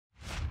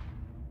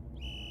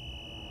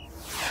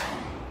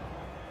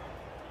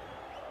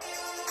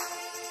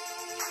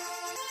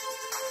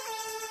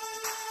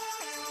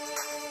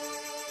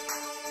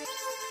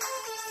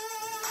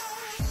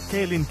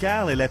Kaylyn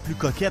est la plus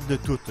coquette de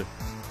toutes.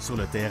 Sur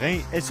le terrain,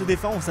 elle se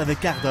défonce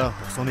avec ardeur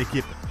pour son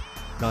équipe.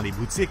 Dans les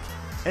boutiques,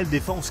 elle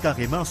défonce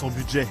carrément son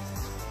budget.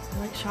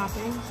 I like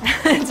shopping.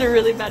 It's a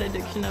really bad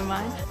addiction of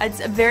mine. It's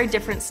a very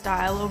different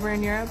style over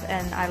in Europe,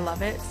 and I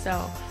love it. So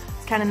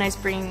it's kind of nice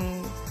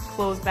bringing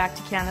clothes back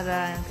to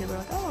Canada, and people are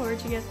like, "Oh,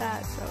 where'd you get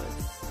that?" So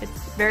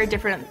it's very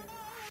different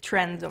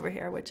trends over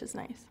here, which is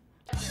nice.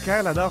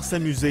 Kaylyn adore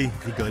s'amuser,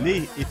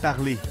 rigoler et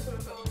parler.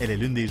 Elle est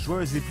l'une des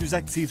joueuses les plus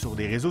actives sur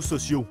les réseaux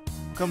sociaux,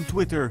 comme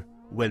Twitter,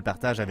 où elle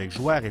partage avec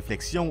joie,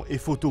 réflexion et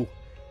photos.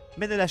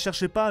 Mais ne la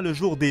cherchez pas le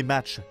jour des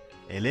matchs.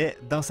 Elle est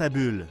dans sa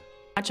bulle.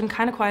 I'm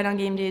kind of quiet on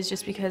game days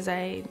just because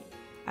I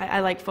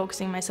like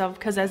focusing myself,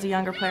 because as a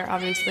younger player,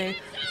 obviously,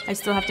 I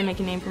still have to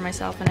make a name for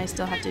myself and I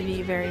still have to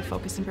be very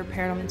focused and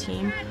prepared on the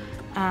team.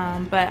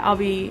 But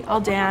I'll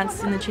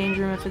dance in the change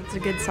room if it's a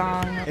good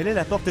song. Elle est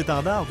la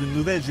porte-étendard d'une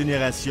nouvelle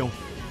génération.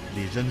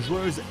 Des jeunes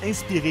joueuses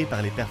inspirées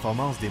par les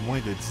performances des moins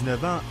de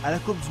 19 ans à la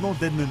Coupe du monde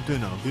d'Edmonton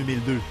en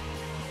 2002.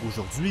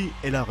 Aujourd'hui,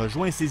 elle a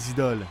rejoint ses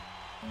idoles.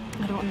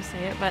 I don't want to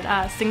say it, but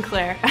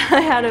Sinclair.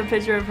 I had a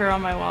picture of her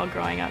on my wall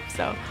growing up,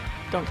 so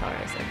don't tell her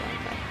I said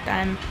that. But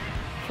I'm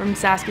from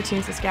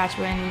Saskatoon,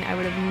 Saskatchewan. I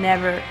would have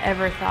never,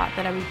 ever thought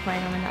that I would be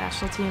playing on the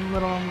national team,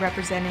 let alone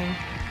representing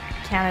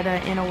Canada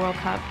in a World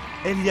Cup.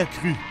 Elle y a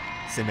cru.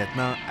 C'est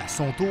maintenant à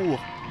son tour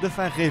de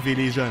faire rêver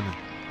les jeunes.